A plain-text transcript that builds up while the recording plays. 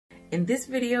In this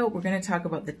video, we're going to talk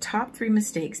about the top 3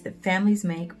 mistakes that families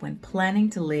make when planning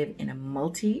to live in a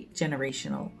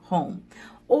multi-generational home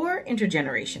or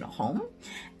intergenerational home,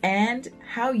 and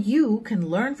how you can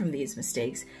learn from these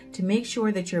mistakes to make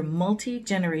sure that your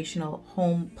multi-generational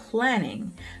home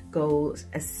planning goes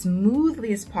as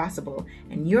smoothly as possible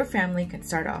and your family can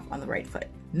start off on the right foot.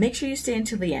 Make sure you stay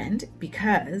until the end,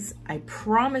 because I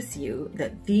promise you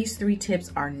that these 3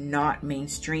 tips are not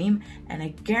mainstream, and I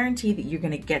guarantee that you're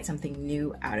going to get something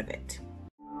new out of it.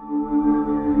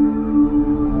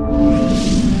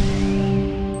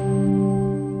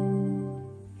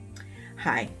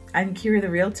 Hi, I'm Kyra the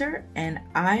Realtor, and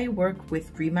I work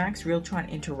with Remax Realtor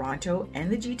in Toronto and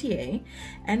the GTA,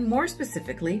 and more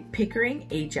specifically Pickering,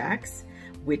 Ajax,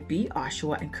 Whitby,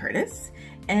 Oshawa, and Curtis.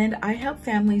 And I help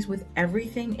families with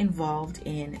everything involved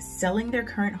in selling their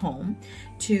current home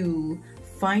to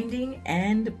finding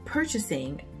and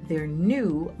purchasing their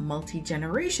new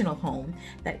multi-generational home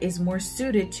that is more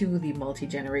suited to the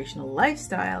multi-generational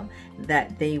lifestyle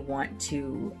that they want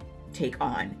to take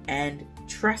on. And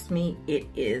trust me, it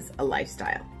is a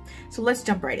lifestyle. So let's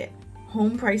jump right in.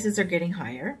 Home prices are getting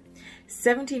higher.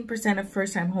 17% of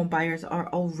first-time home buyers are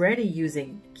already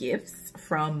using gifts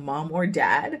from mom or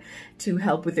dad to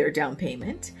help with their down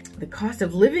payment. The cost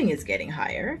of living is getting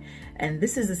higher, and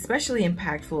this is especially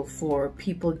impactful for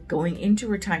people going into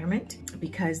retirement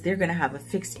because they're going to have a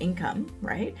fixed income,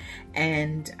 right?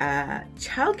 And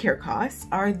childcare costs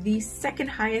are the second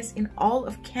highest in all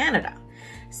of Canada.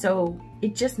 So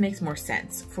it just makes more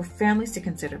sense for families to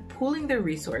consider pooling their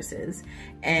resources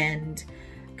and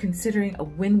considering a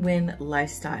win-win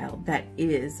lifestyle that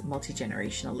is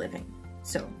multi-generational living.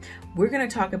 So we're going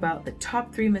to talk about the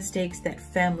top 3 mistakes that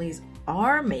families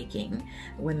are making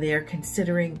when they're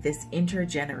considering this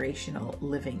intergenerational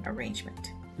living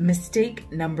arrangement.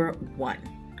 Mistake number 1,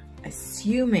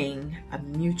 assuming a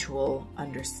mutual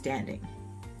understanding.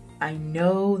 I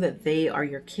know that they are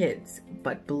your kids,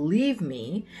 but believe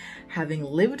me, having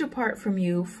lived apart from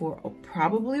you for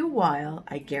probably a while,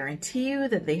 I guarantee you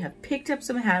that they have picked up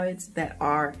some habits that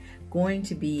are going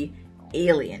to be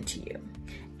alien to you.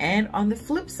 And on the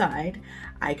flip side,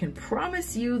 I can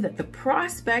promise you that the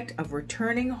prospect of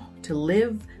returning to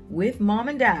live with mom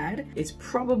and dad is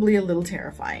probably a little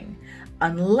terrifying,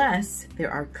 unless there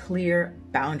are clear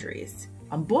boundaries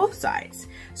on both sides.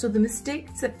 So the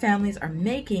mistakes that families are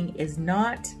making is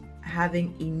not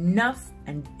having enough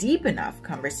and deep enough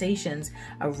conversations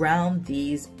around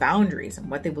these boundaries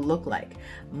and what they will look like.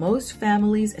 Most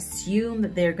families assume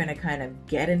that they're going to kind of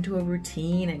get into a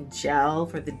routine and gel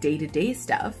for the day-to-day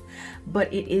stuff,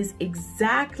 but it is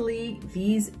exactly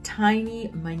these tiny,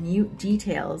 minute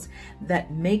details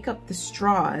that make up the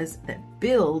straws that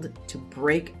build to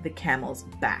break the camel's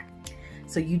back.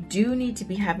 So you do need to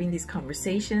be having these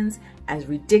conversations, as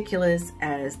ridiculous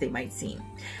as they might seem.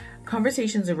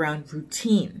 Conversations around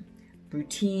routine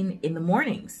in the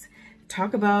mornings.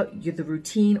 Talk about the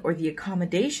routine or the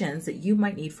accommodations that you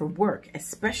might need for work,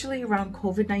 especially around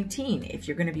COVID-19 if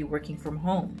you're going to be working from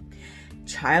home.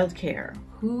 Childcare,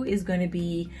 who is going to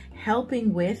be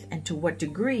helping with and to what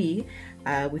degree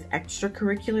with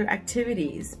extracurricular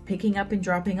activities, picking up and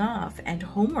dropping off, and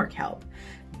homework help.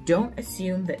 Don't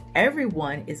assume that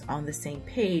everyone is on the same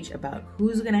page about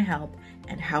who's going to help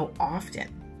and how often.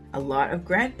 A lot of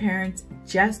grandparents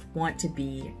just want to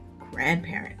be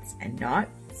grandparents and not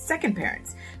second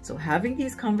parents. So having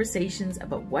these conversations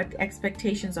about what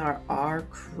expectations are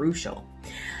crucial.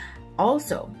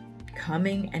 Also,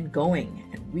 coming and going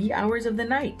at wee hours of the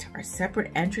night. Are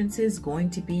separate entrances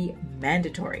going to be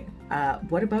mandatory?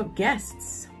 What about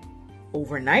guests?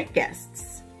 Overnight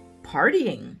guests?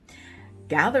 Partying?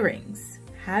 Gatherings?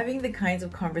 Having the kinds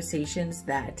of conversations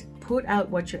that put out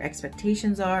what your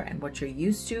expectations are and what you're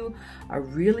used to are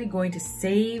really going to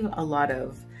save a lot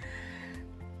of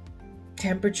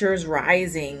temperatures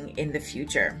rising in the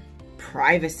future.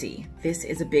 Privacy. This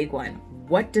is a big one.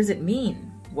 What does it mean?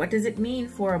 What does it mean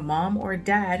for a mom or a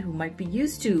dad who might be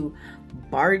used to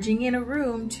barging in a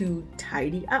room to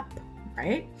tidy up?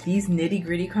 Right? These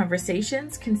nitty-gritty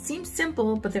conversations can seem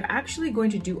simple, but they're actually going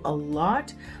to do a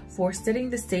lot for setting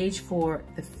the stage for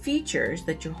the features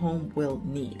that your home will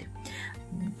need.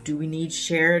 Do we need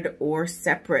shared or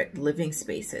separate living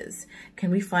spaces? Can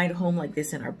we find a home like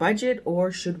this in our budget, or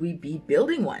should we be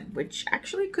building one, which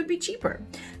actually could be cheaper?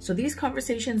 So these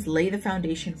conversations lay the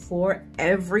foundation for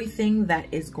everything that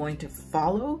is going to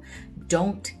follow.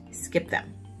 Don't skip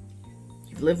them.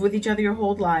 You've lived with each other your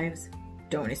whole lives.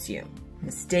 Don't assume.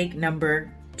 Mistake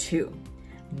number 2,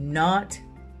 not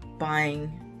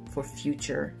buying for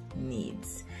future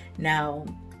needs. Now,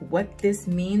 What this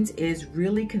means is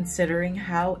really considering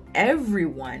how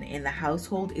everyone in the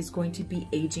household is going to be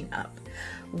aging up.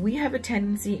 We have a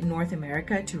tendency in North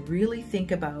America to really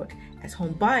think about, as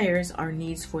home buyers, our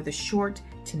needs for the short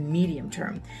to medium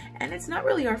term. And it's not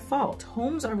really our fault.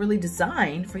 Homes are really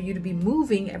designed for you to be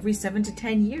moving every 7 to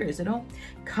 10 years. They don't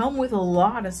come with a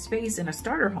lot of space in a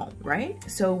starter home, right?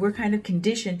 So we're kind of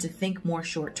conditioned to think more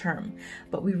short term,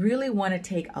 but we really want to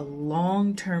take a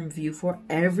long-term view for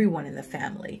everyone in the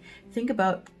family. Think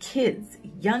about kids.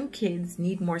 Young kids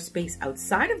need more space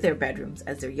outside of their bedrooms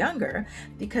as they're younger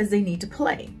because they need to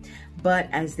play. But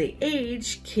as they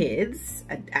age, kids,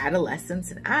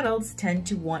 adolescents, and adults tend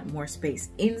to want more space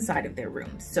inside of their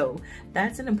rooms. So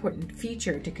that's an important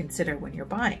feature to consider when you're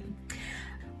buying.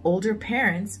 Older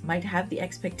parents might have the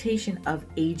expectation of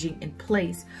aging in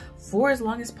place for as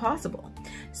long as possible.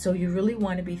 So you really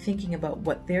want to be thinking about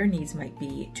what their needs might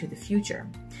be to the future.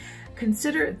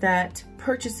 Consider that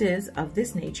purchases of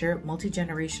this nature,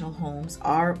 multi-generational homes,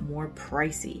 are more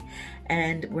pricey.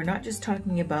 And we're not just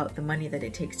talking about the money that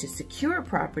it takes to secure a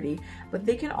property, but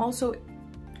they can also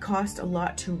cost a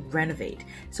lot to renovate.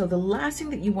 So the last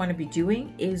thing that you want to be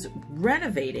doing is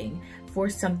renovating for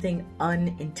something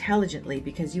unintelligently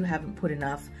because you haven't put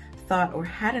enough thought or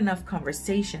had enough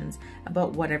conversations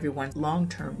about what everyone's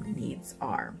long-term needs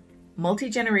are.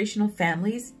 Multi-generational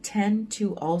families tend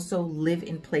to also live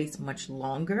in place much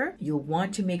longer. You'll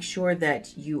want to make sure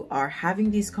that you are having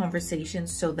these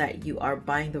conversations so that you are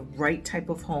buying the right type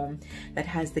of home that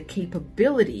has the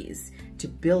capabilities to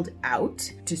build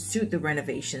out to suit the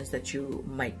renovations that you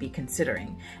might be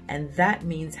considering. And that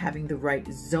means having the right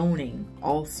zoning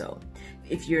also.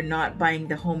 If you're not buying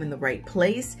the home in the right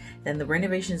place, then the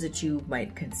renovations that you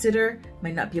might consider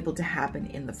might not be able to happen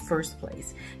in the first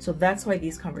place. So that's why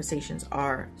these conversations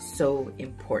are so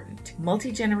important.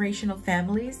 Multi-generational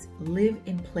families live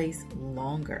in place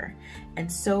longer and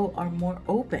so are more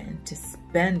open to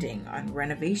spending on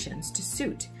renovations to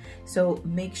suit. So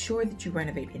make sure that you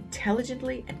renovate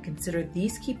intelligently and consider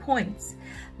these key points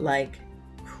like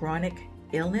chronic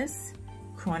illness,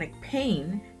 chronic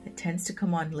pain that tends to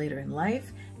come on later in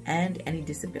life, and any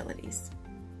disabilities.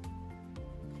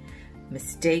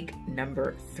 Mistake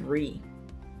number 3,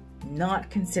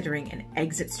 not considering an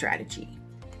exit strategy.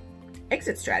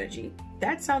 Exit strategy,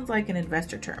 that sounds like an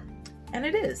investor term, and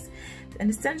it is. And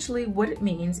essentially what it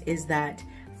means is that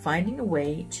finding a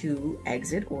way to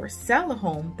exit or sell a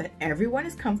home that everyone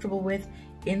is comfortable with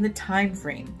in the time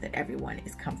frame that everyone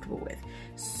is comfortable with.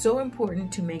 So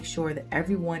important to make sure that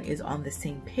everyone is on the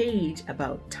same page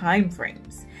about time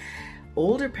frames.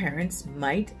 Older parents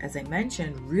might, as I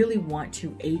mentioned, really want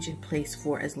to age in place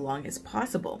for as long as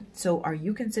possible. So are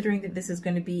you considering that this is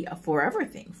going to be a forever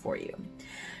thing for you?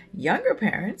 Younger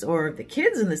parents, or the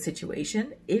kids in the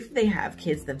situation, if they have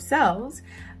kids themselves,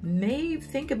 may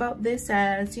think about this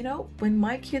as, you know, when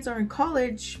my kids are in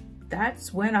college,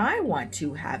 that's when I want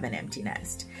to have an empty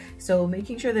nest. So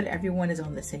making sure that everyone is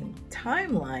on the same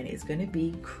timeline is going to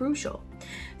be crucial.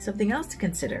 Something else to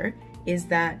consider is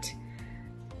that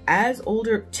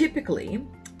typically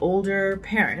older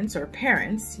parents or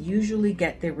parents usually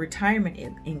get their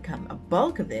retirement income, a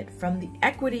bulk of it, from the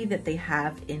equity that they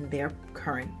have in their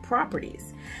current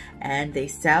properties. And they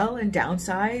sell and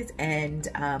downsize and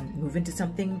move into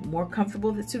something more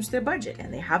comfortable that suits their budget.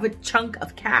 And they have a chunk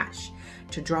of cash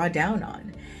to draw down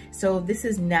on. So this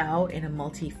is now, in a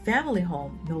multi-family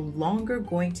home, no longer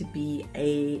going to be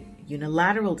a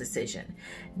unilateral decision,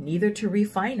 neither to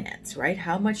refinance, right?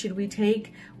 How much should we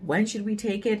take? When should we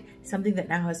take it? Something that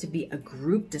now has to be a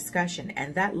group discussion,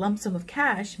 and that lump sum of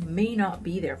cash may not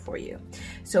be there for you.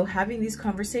 So having these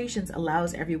conversations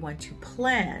allows everyone to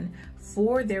plan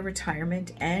for their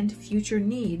retirement and future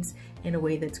needs in a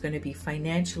way that's going to be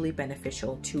financially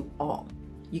beneficial to all.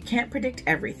 You can't predict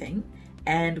everything,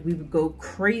 and we would go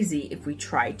crazy if we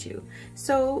tried to.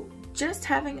 So just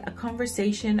having a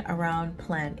conversation around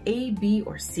plan A, B,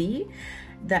 or C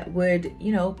that would,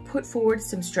 you know, put forward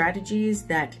some strategies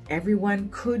that everyone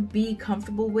could be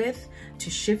comfortable with to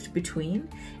shift between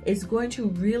is going to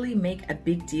really make a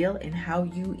big deal in how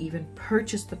you even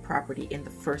purchase the property in the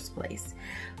first place.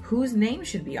 Whose name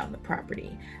should be on the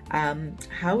property?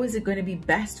 How is it going to be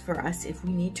best for us if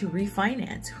we need to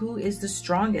refinance? Who is the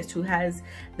strongest? Who has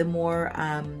the more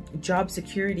job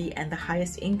security and the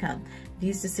highest income?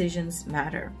 These decisions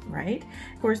matter, right?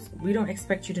 Of course, we don't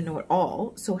expect you to know it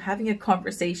all. So having a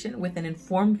conversation with an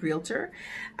informed realtor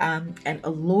and a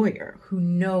lawyer who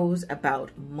knows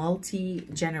about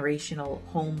multi-generational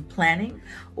home planning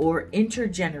or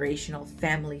intergenerational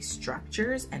family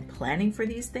structures and planning for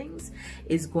these things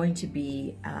is going to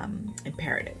be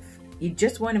imperative. you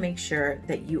just want to make sure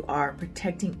that you are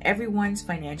protecting everyone's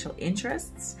financial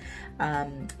interests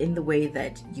in the way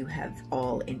that you have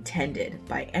all intended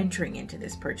by entering into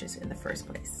this purchase in the first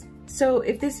place. So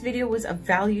if this video was of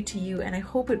value to you, and I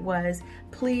hope it was,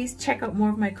 please check out more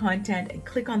of my content and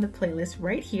click on the playlist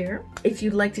right here. If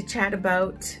you'd like to chat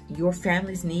about your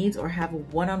family's needs or have a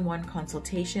one-on-one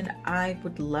consultation, I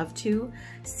would love to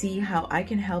see how I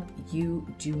can help you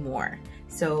do more.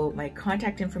 So my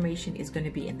contact information is going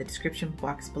to be in the description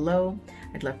box below.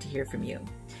 I'd love to hear from you.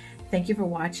 Thank you for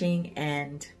watching,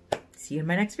 and see you in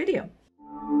my next video.